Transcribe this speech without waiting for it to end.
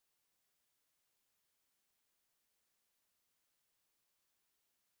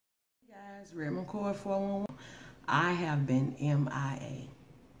Guys, RealMcCoy411. I have been MIA,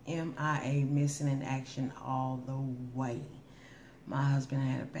 missing in action all the way. My husband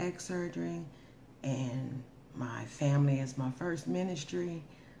had a back surgery, and my family is my first ministry,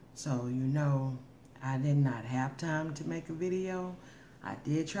 so you know I did not have time to make a video. I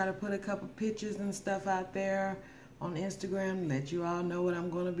did try to put a couple pictures and stuff out there on Instagram to let you all know what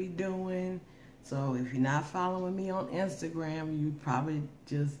I'm going to be doing. So if you're not following me on Instagram, you probably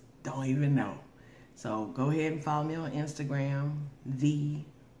just don't even know. So go ahead and follow me on Instagram, the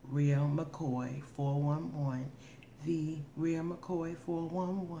RealMcCoy411, the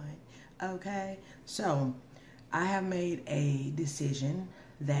RealMcCoy411. Okay, so I have made a decision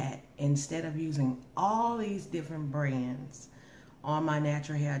that instead of using all these different brands on my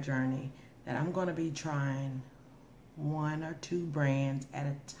natural hair journey, that I'm going to be trying 1 or 2 brands at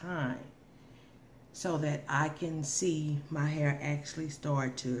a time, so that I can see my hair actually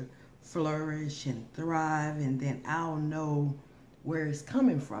start to flourish and thrive, and then I'll know where it's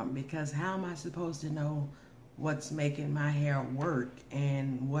coming from. Because how am I supposed to know what's making my hair work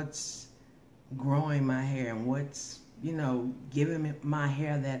and what's growing my hair and what's, you know, giving my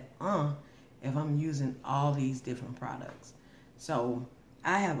hair that if I'm using all these different products? So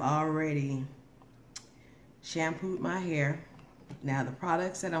I have already shampooed my hair. Now the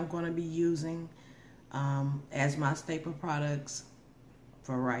products that I'm going to be using as my staple products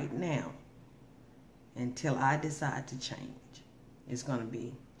for right now, until I decide to change, it's going to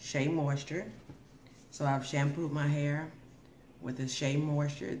be Shea Moisture. So I've shampooed my hair with the Shea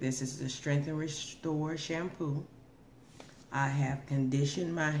Moisture. This is the Strength and Restore shampoo. I have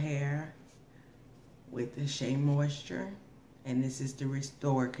conditioned my hair with the Shea Moisture, and this is the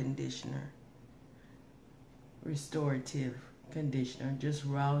Restore conditioner. Restorative conditioner, just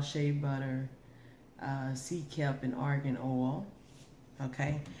raw shea butter, sea kelp, and argan oil.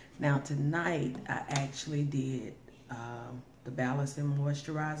 Okay, now tonight I actually did the Balancing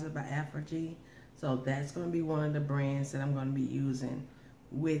Moisturizer by APP. So that's going to be one of the brands that I'm going to be using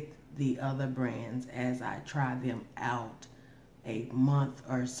with the other brands as I try them out a month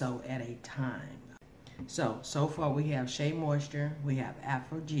or so at a time. So far we have Shea Moisture, we have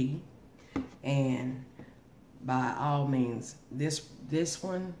APP, and by all means, this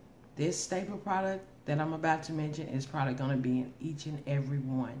staple product that I'm about to mention is probably going to be in each and every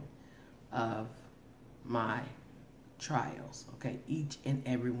one of my trials, okay? Each and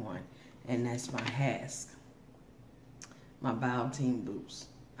every one. And that's my Hask, my Biotin Boost.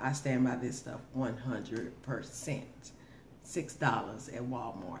 I stand by this stuff 100%. $6 at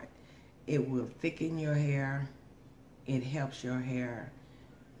Walmart. It will thicken your hair. It helps your hair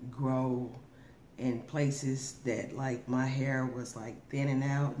grow in places that, like, my hair was like thinning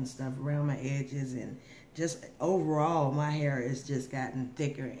out and stuff around my edges, and just overall my hair has just gotten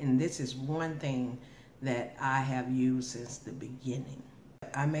thicker. And this is one thing that I have used since the beginning.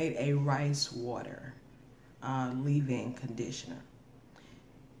 I made a rice water leave-in conditioner,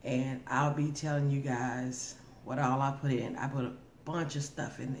 and I'll be telling you guys what all I put in. I put a bunch of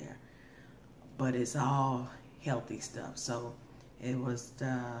stuff in there, but it's all healthy stuff. So it was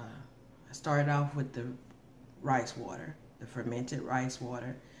I started off with the rice water, the fermented rice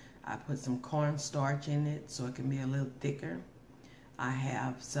water. I put some cornstarch in it so it can be a little thicker. I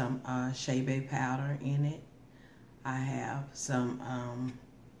have some CHEBE powder in it. I have some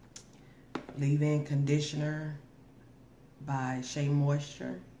leave-in conditioner by Shea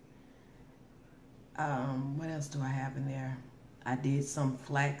Moisture. What else do I have in there? I did some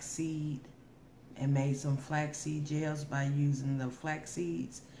flaxseed and made some flaxseed gels by using the flax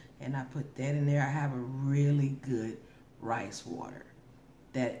seeds, and I put that in there. I have a really good rice water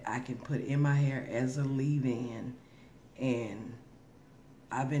that I can put in my hair as a leave-in, and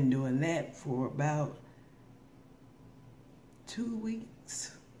I've been doing that for about 2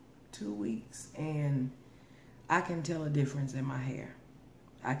 weeks, and I can tell a difference in my hair.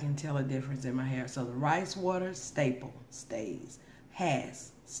 I can tell a difference in my hair. So the rice water, staple, stays.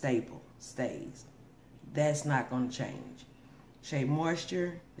 Hask, staple, stays. That's not going to change. Shea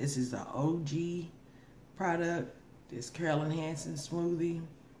Moisture, this is the OG product. This curl enhancing smoothie.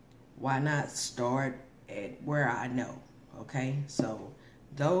 Why not start at where I know, okay? So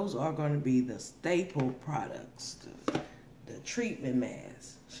those are going to be the staple products. The treatment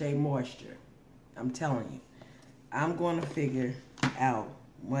mask, Shea Moisture. I'm telling you, I'm going to figure out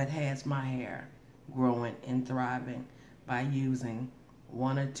what has my hair growing and thriving by using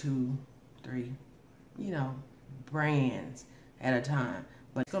 1 or 2, 3, you know, brands at a time.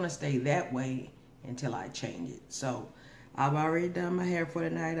 But it's going to stay that way until I change it. So I've already done my hair for the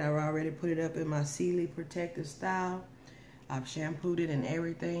night. I've already put it up in my Sealy Protective Style. I've shampooed it and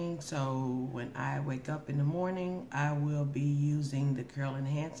everything, so when I wake up in the morning, I will be using the curl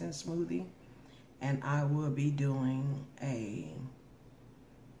enhancing smoothie, and I will be doing a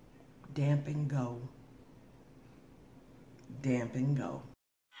damp and go. Damp and go.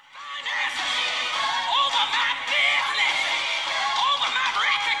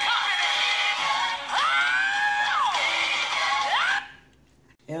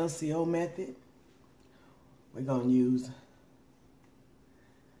 LCO method, we're going to use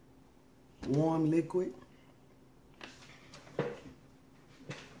warm liquid. I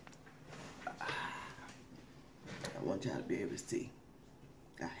want y'all to be able to see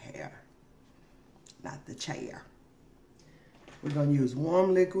the hair, not the chair. We're going to use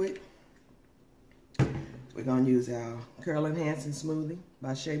warm liquid. We're going to use our Curl Enhancing Smoothie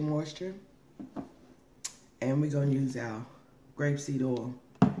by Shea Moisture. And we're going to use our grapeseed oil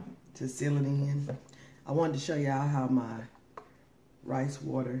to seal it in. I wanted to show y'all how my rice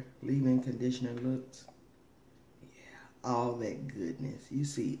water leave-in conditioner looks. Yeah, all that goodness. You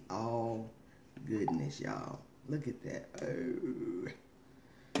see all goodness, y'all. Look at that.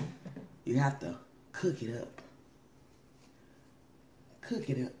 Oh. You have to cook it up. Cook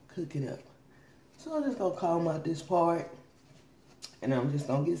it up, cook it up. So I'm just gonna comb out this part, and I'm just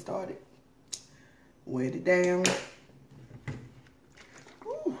gonna get started. Wet it down.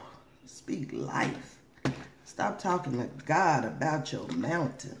 Ooh, speak life. Stop talking to God about your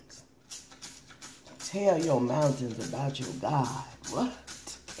mountains. Tell your mountains about your God.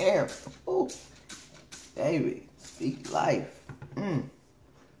 What? Terrible. Ooh. Baby, speak life. I'm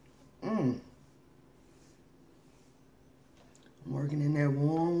working in that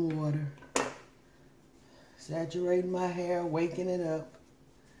warm water. Saturating my hair, waking it up.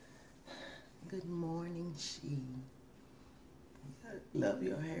 Good morning, Shea. Love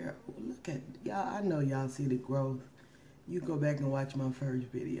your hair. Oh, look at y'all. I know y'all see the growth. You go back and watch my first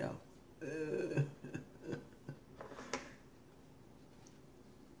video.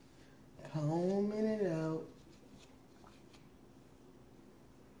 Combing it out.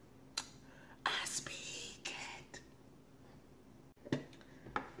 I speak it.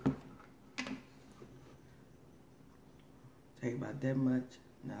 Take about that much,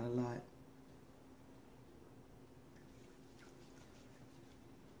 not a lot.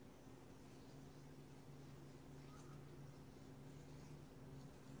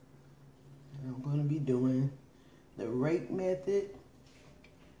 I'm going to be doing the rake method,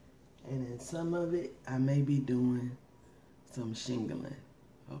 and in some of it I may be doing some shingling,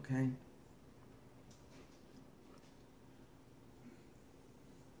 okay?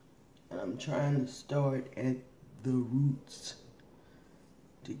 And I'm trying to start at the roots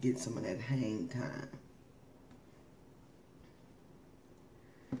to get some of that hang time.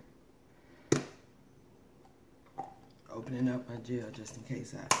 Opening up my gel just in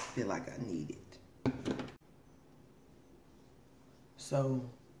case I feel like I need it. So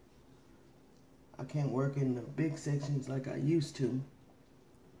I can't work in the big sections like I used to.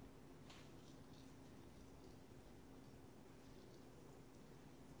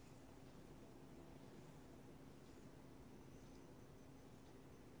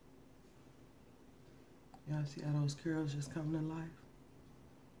 Y'all see how those curls just come to life?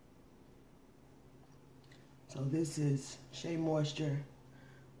 So this is Shea Moisture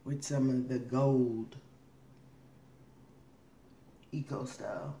with some of the gold Eco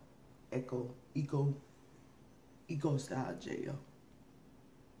Style gel.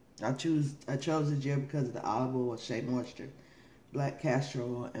 I chose the gel because of the olive oil, Shea Moisture, black castor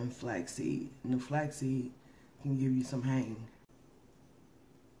oil, and flaxseed. And the flaxseed can give you some hang.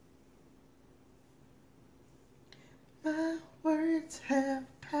 My words have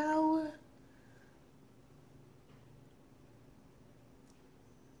power.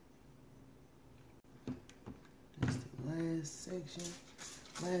 That's the last section,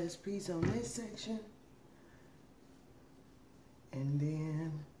 last piece on this section. And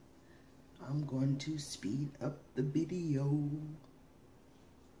then I'm going to speed up the video.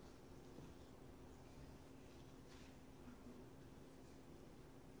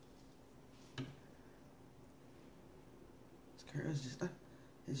 Curls just, they're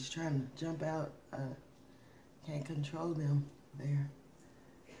just trying to jump out. Can't control them.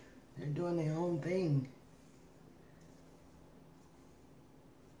 They're doing their own thing.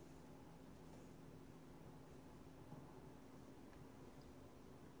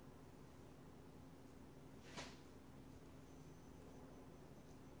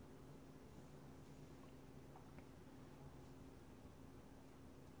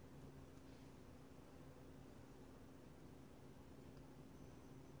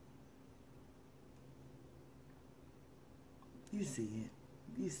 You see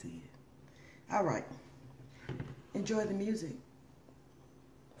it. You see it. All right. Enjoy the music.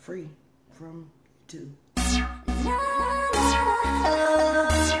 Free from YouTube.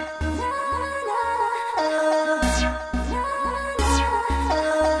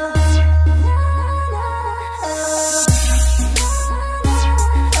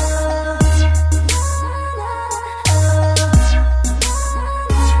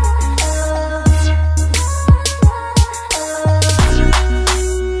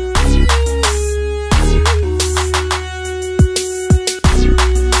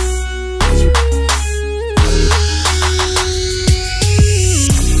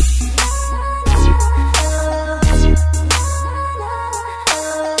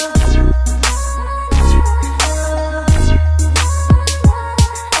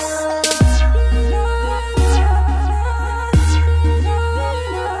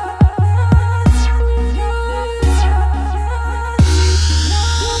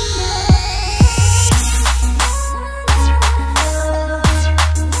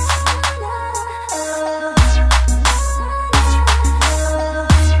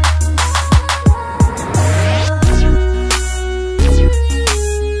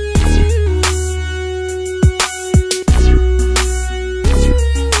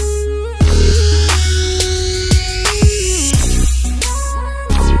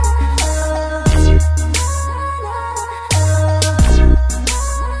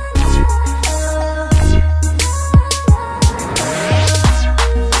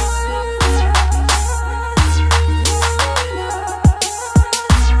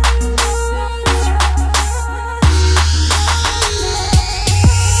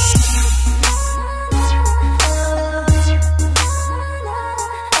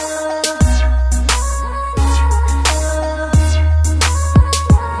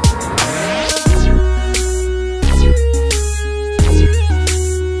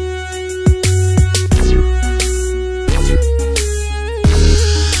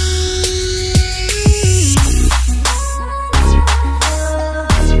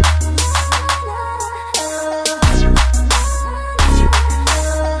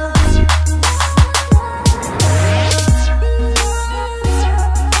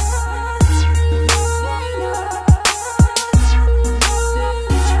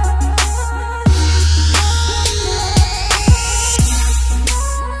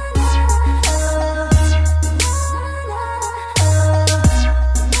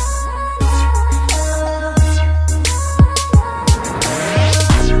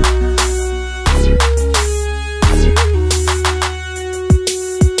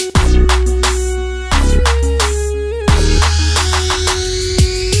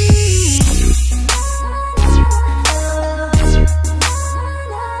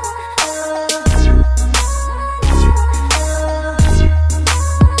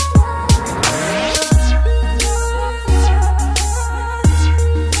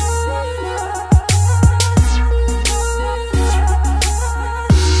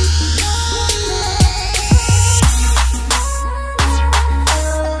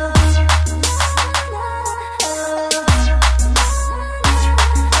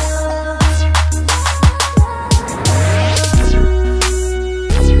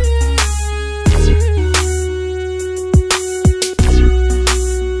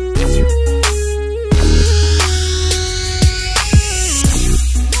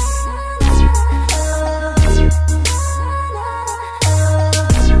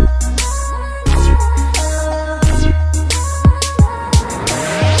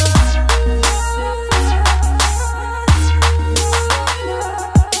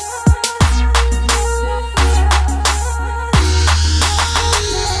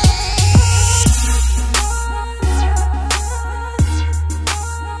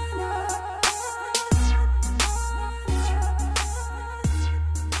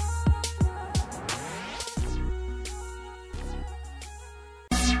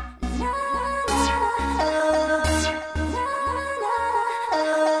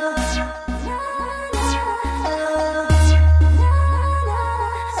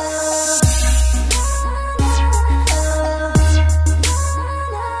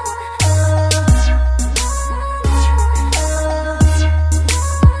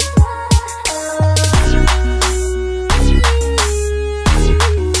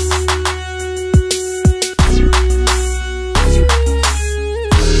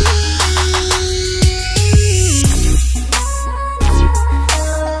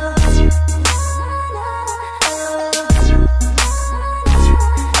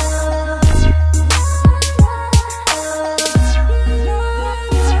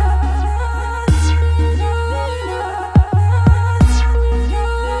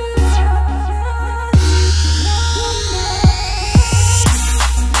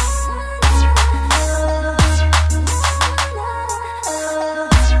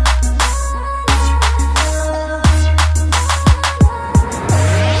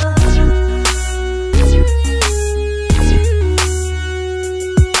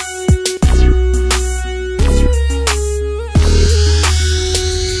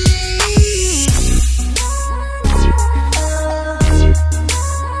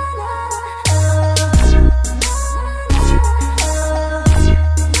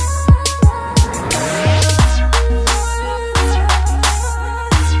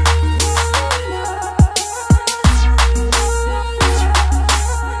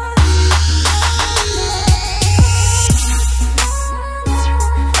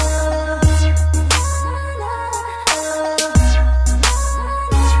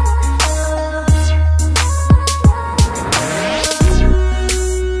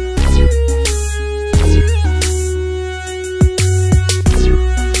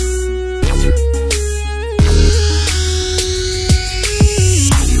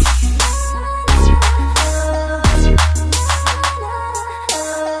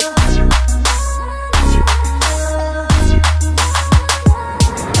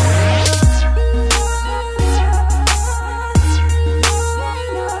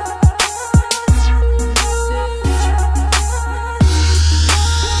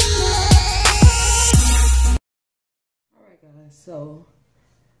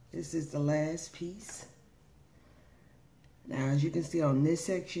 This is the last piece. Now, as you can see on this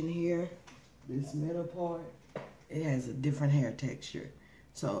section here, this middle part, it has a different hair texture.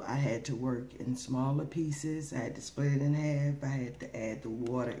 So I had to work in smaller pieces. I had to split it in half. I had to add the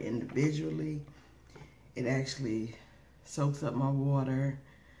water individually. It actually soaks up my water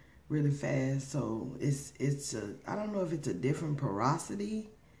really fast. So I don't know if it's a different porosity.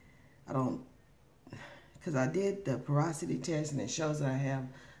 Because I did the porosity test and it shows that I have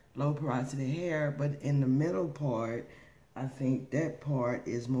low porosity hair, but in the middle part, I think that part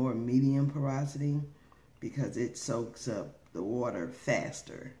is more medium porosity because it soaks up the water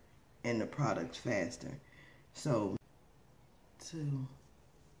faster and the products faster. So,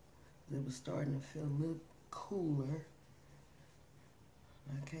 it was starting to feel a little cooler.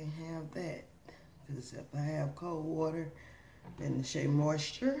 I can't have that because if I have cold water, then the Shea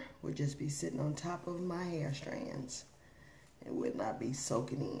moisture would just be sitting on top of my hair strands. It would not be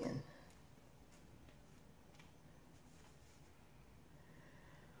soaking in.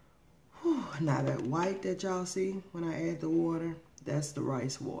 Whew. Now that white that y'all see when I add the water, that's the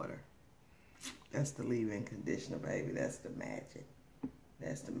rice water. That's the leave-in conditioner, baby. That's the magic.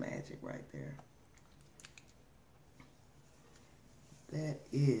 That's the magic right there. That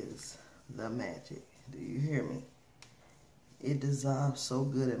is the magic. Do you hear me? It dissolves so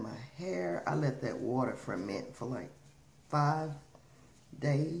good in my hair. I let that water ferment for like 5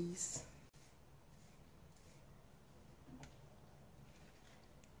 days.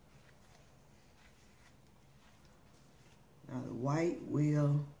 Now the white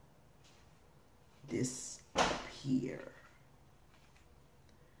will disappear.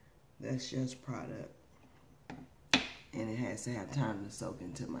 That's just product. And it has to have time to soak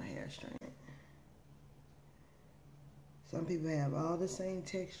into my hair strand. Some people have all the same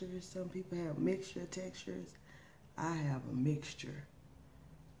textures. Some people have mixture textures. I have a mixture.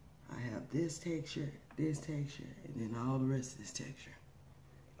 I have this texture, and then all the rest of this texture.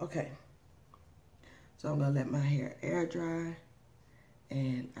 Okay. So I'm gonna let my hair air dry,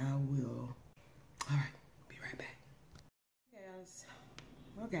 and I will, all right, be right back. Yes.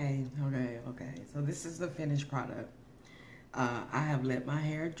 Okay. So this is the finished product. I have let my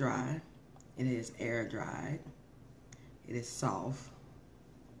hair dry. It is air dried. It is soft.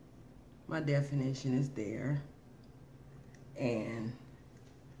 My definition is there. And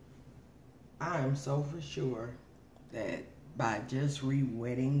I am so for sure that by just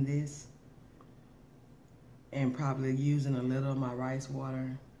re-wetting this and probably using a little of my rice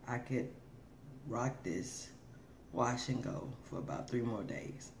water, I could rock this wash and go for about 3 more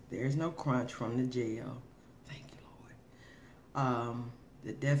days. There's no crunch from the gel. Thank you, Lord.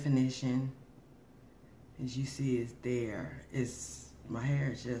 The definition, as you see, is there. My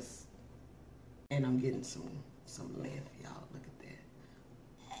hair is just, and I'm getting some length, y'all. Look at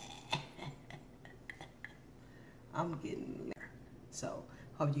that. I'm getting there. So,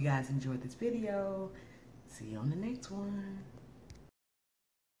 hope you guys enjoyed this video. See you on the next one.